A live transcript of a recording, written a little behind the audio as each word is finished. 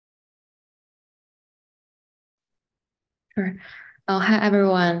Sure. Hi,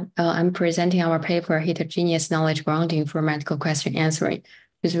 everyone. I'm presenting our paper, Heterogeneous Knowledge Grounding for Medical Question Answering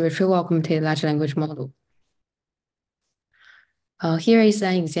with Retrieval Augmented Large Language Model. Here is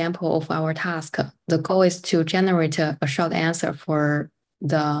an example of our task. The goal is to generate a short answer for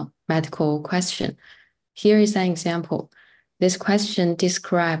the medical question. Here is an example. This question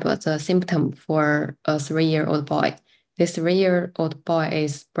describes the symptom for a 3-year-old boy. This 3-year-old boy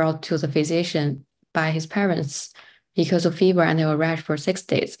is brought to the physician by his parents because of fever and a rash for 6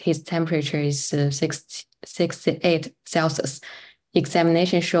 days. His temperature is 68 Celsius.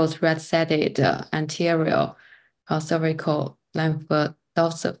 Examination shows red-sided anterior cervical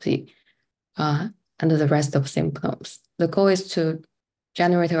lymphadopathy and the rest of symptoms. The goal is to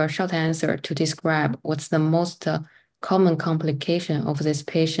generate a short answer to describe what's the most common complication of this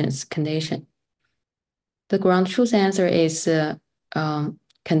patient's condition. The ground truth answer is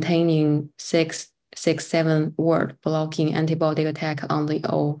containing 7 word blocking antibody attack on the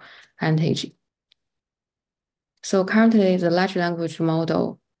O antigen. So currently, the large language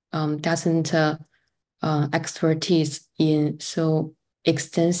model doesn't expertise in so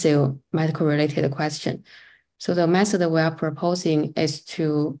extensive medical-related question. So the method we are proposing is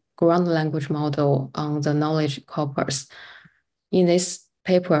to ground the language model on the knowledge corpus. In this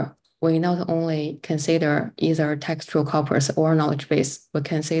paper, we not only consider either textual corpus or knowledge base, we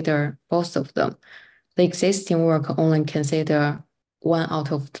consider both of them. The existing work only consider 1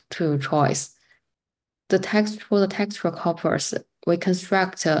 out of 2 choice. For the textual corpus, we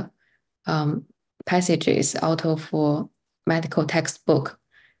construct passages out of medical textbook.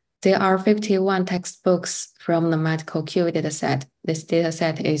 There are 51 textbooks from the medical QA dataset. This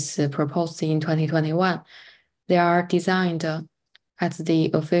dataset is proposed in 2021. They are designed as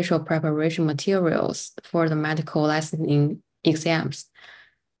the official preparation materials for the medical licensing exams.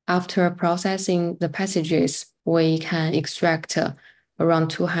 After processing the passages, we can extract around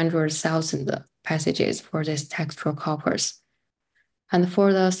 200,000 passages for this textual corpus. And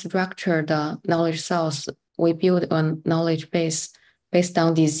for the structured knowledge source, we build a knowledge base based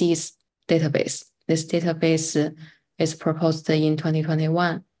on disease database. This database is proposed in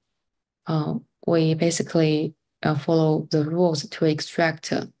 2021. We basically follow the rules to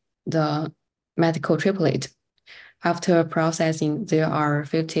extract the medical triplet. After processing, there are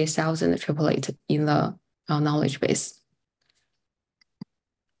 50,000 triplet in the knowledge base.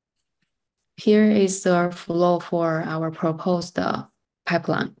 Here is the flow for our proposed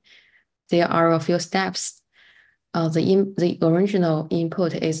pipeline. There are a few steps. The original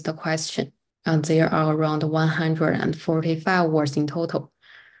input is the question, and there are around 145 words in total.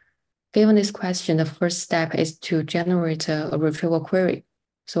 Given this question, the first step is to generate a retrieval query.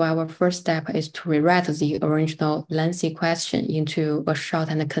 So our first step is to rewrite the original lengthy question into a short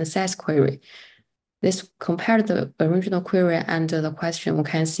and concise query. This compared the original query and the question, we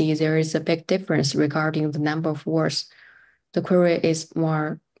can see there is a big difference regarding the number of words. The query is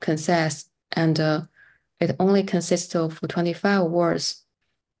more concise and it only consists of 25 words.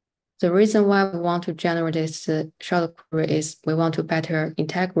 The reason why we want to generate this short query is we want to better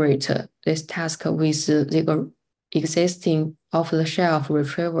integrate this task with the existing off-the-shelf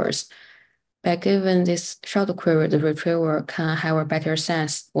retrievers. By giving this short query, the retriever can have a better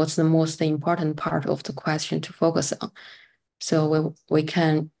sense what's the most important part of the question to focus on. So we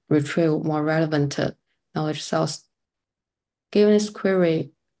can retrieve more relevant knowledge source. Given this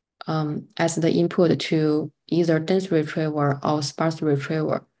query as the input to either dense retriever or sparse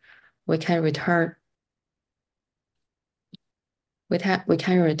retriever, we can return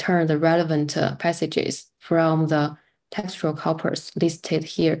the relevant passages from the textual corpus listed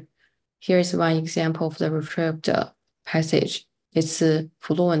here. Here is one example of the retrieved passage. It's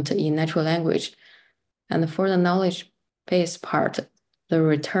fluent in natural language. And for the knowledge base part, the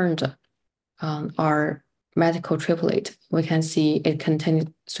returned are medical triplet. We can see it contains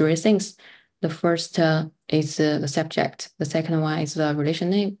 3 things. The first is the subject. The second one is the relation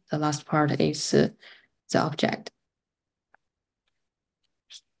name. The last part is the object.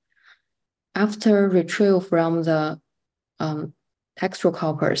 After retrieve from the textual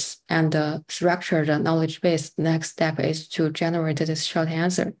corpus and structured knowledge base, next step is to generate this short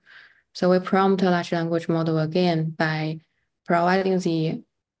answer. So we prompt a large language model again by providing the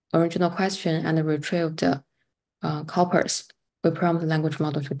original question and the retrieved corpus. We prompt the language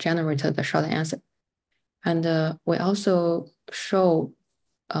model to generate the short answer. And we also show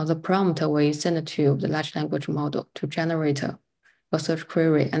the prompt we send to the large language model to generate a search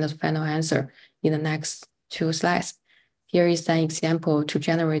query and the final answer in the next 2 slides. Here is an example to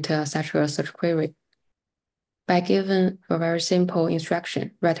generate such a search query. By giving a very simple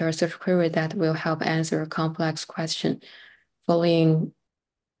instruction, write a search query that will help answer a complex question follow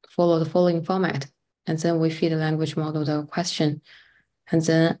the following format. And then we feed the language model the question, and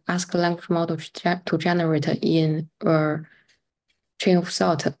then ask the language model to generate in a chain of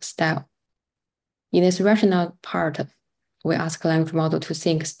thought style. In this rational part, we ask the language model to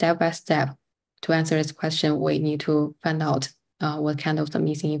think step by step. To answer this question, we need to find out what kind of the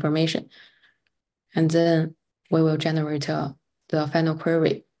missing information. And then we will generate the final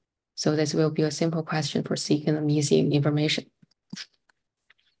query. So this will be a simple question for seeking the missing information.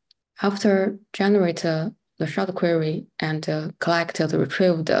 After generate the short query and collect the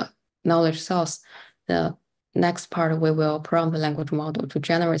retrieved knowledge source, the next part we will prompt the language model to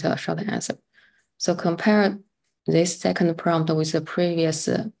generate a short answer. So compare this second prompt with the previous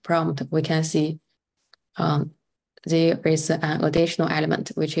prompt, we can see there is an additional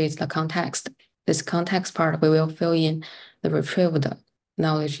element, which is the context. This context part, we will fill in the retrieved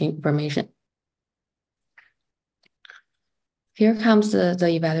knowledge information. Here comes the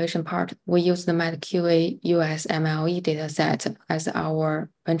evaluation part. We use the MetQA USMLE dataset as our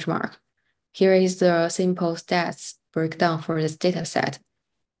benchmark. Here is the simple stats breakdown for this dataset.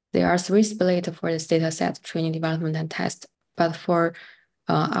 There are 3 splits for this dataset: training, development, and test. But for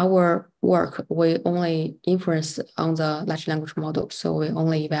our work, we only inference on the large language model, so we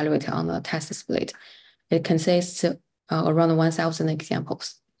only evaluate on the test split. It consists around 1,000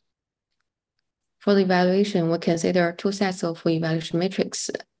 examples. For the evaluation, we consider 2 sets of evaluation metrics.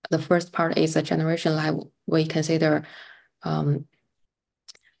 The first part is the generation level. We consider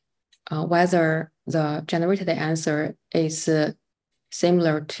whether the generated answer is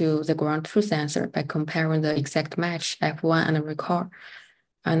similar to the ground truth answer by comparing the exact match F1 and recall.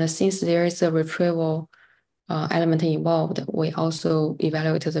 And since there is a retrieval element involved, we also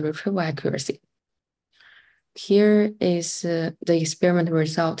evaluate the retrieval accuracy. Here is the experiment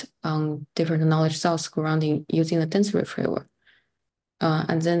result on different knowledge source grounding using the dense retrieval.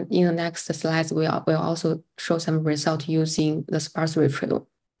 And then in the next slides, we'll also show some result using the sparse retrieval.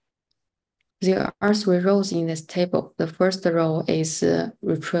 There are 3 rows in this table. The first row is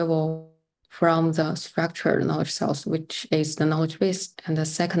retrieval from the structured knowledge source, which is the knowledge base. And the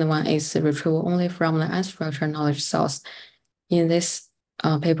second one is retrieval only from the unstructured knowledge source. In this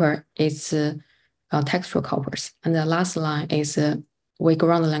paper, it's textual corpus. And the last line is we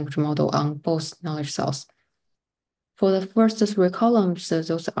ground the language model on both knowledge source. For the first 3 columns,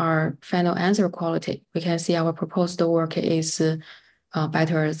 those are final answer quality. We can see our proposed work is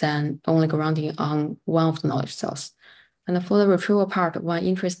better than only grounding on one of the knowledge source. And for the retrieval part, one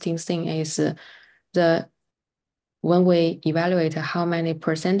interesting thing is when we evaluate how many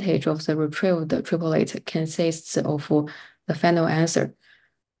percentage of the retrieved triplet consists of the final answer,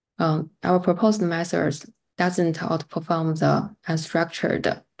 our proposed methods doesn't outperform the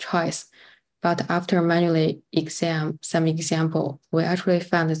unstructured choice. But after manually examine some example, we actually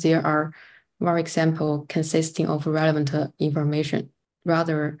found there are more examples consisting of relevant information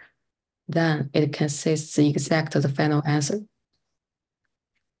rather than it consists exact the final answer.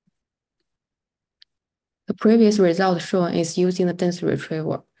 The previous result shown is using the dense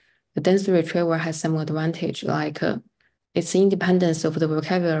retrieval. The dense retrieval has some advantage, like its independence of the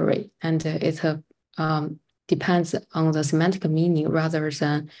vocabulary, and it depends on the semantic meaning rather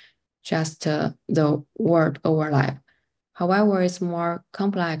than just the word overlap. However, it's more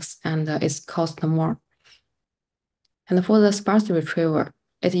complex and it costs more. And for the sparse retrieval,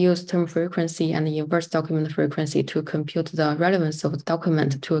 it uses term frequency and inverse document frequency to compute the relevance of the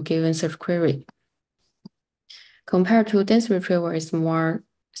document to a given search query. Compared to dense retrieval, it's more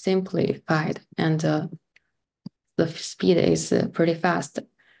simplified and the speed is pretty fast.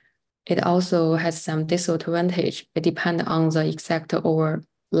 It also has some disadvantage. It depends on the exact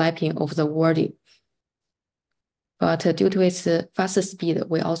overlapping of the wording. But due to its faster speed,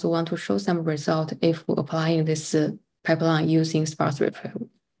 we also want to show some result if applying this pipeline using sparse retrieval.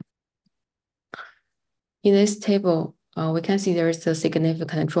 In this table, we can see there is a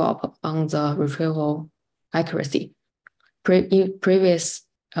significant drop on the retrieval accuracy. In previous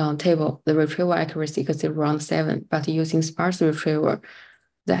table, the retrieval accuracy is around 7, but using sparse retrieval,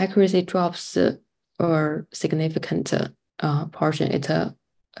 the accuracy drops a significant portion. It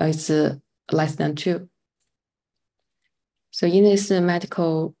is less than 2. So in this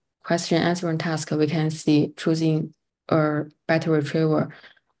medical question answering task, we can see choosing a better retrieval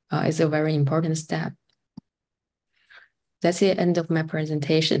is a very important step. That's the end of my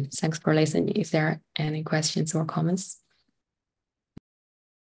presentation. Thanks for listening. Is there any questions or comments?